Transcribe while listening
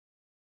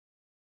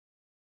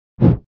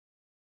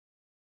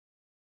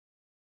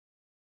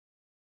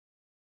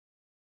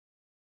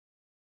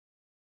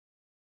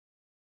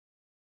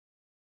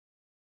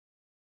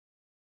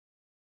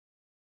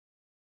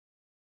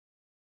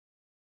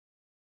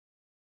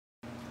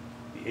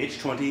The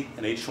H20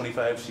 and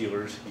H25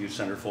 sealers use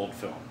centerfold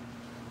film.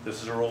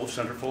 This is a roll of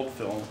centerfold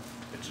film.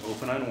 It's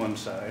open on one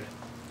side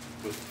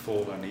with the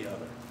fold on the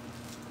other.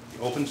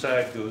 The open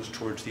side goes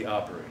towards the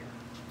operator.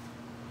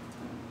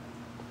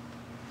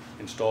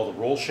 Install the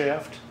roll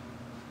shaft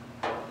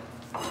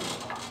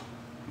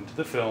into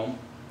the film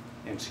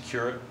and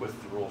secure it with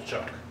the roll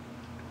chuck.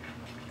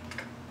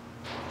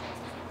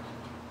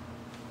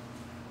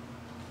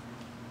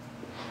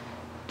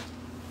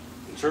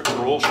 Insert the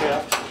roll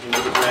shaft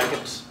into the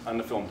brackets on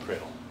the film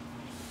cradle.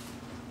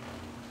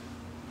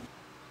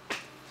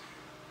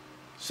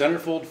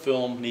 Centerfold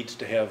film needs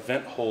to have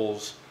vent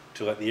holes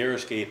to let the air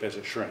escape as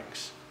it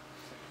shrinks.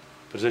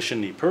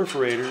 Position the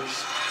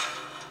perforators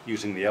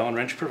using the Allen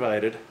wrench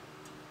provided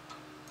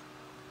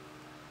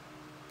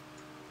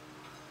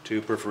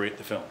to perforate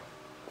the film.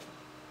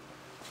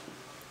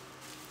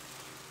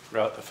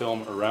 Route the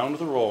film around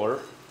the roller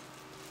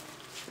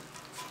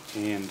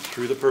and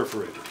through the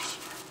perforators.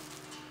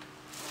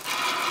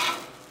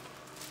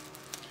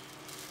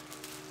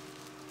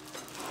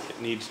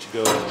 It needs to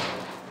go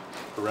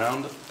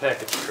around the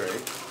package tray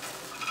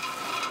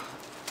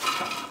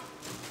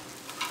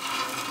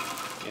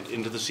and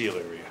into the seal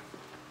area.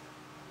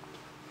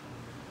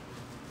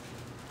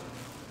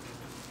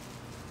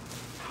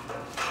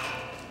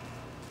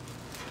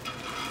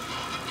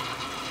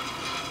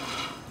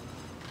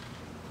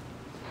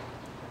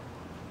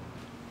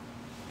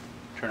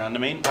 Turn on the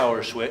main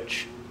power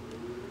switch.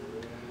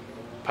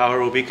 Power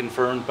will be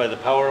confirmed by the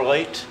power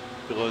light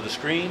below the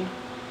screen.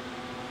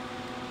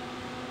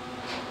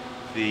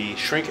 The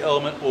shrink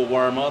element will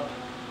warm up,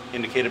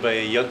 indicated by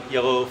a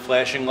yellow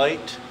flashing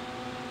light.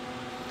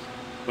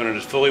 When it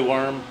is fully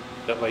warm,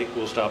 that light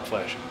will stop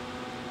flashing.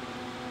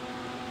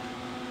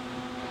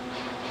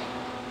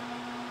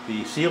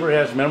 The sealer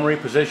has memory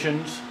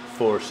positions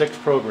for 6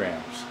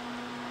 programs.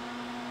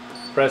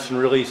 Press and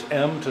release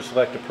M to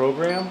select a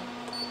program.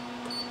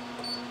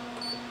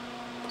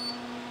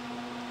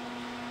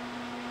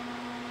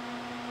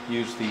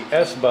 Use the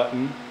S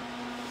button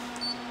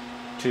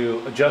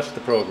to adjust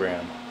the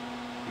program.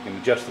 You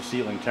can adjust the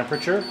sealing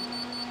temperature,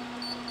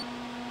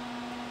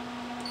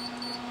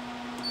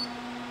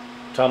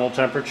 tunnel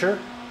temperature,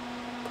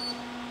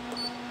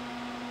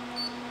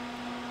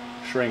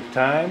 shrink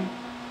time,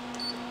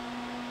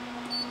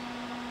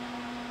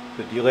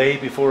 the delay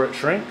before it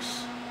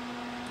shrinks,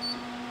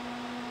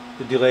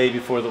 the delay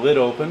before the lid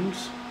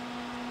opens.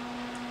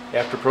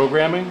 After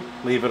programming,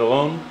 leave it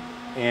alone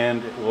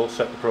and it will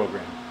set the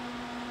program.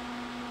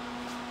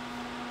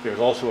 There's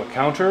also a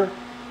counter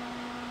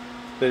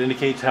that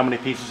indicates how many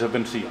pieces have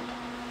been sealed.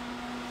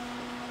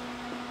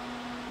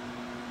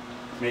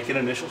 Make an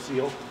initial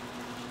seal.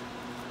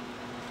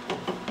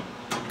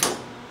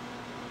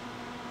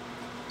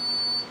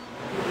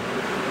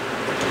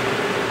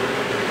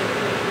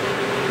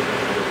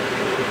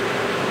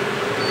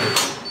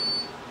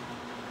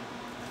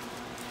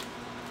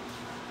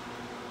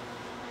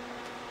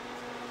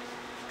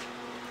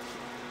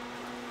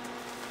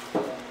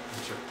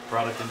 Insert the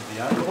product into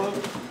the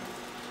envelope.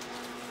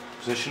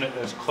 Position it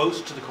as close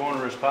to the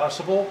corner as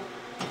possible.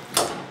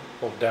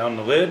 Hold down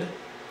the lid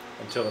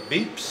until it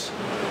beeps.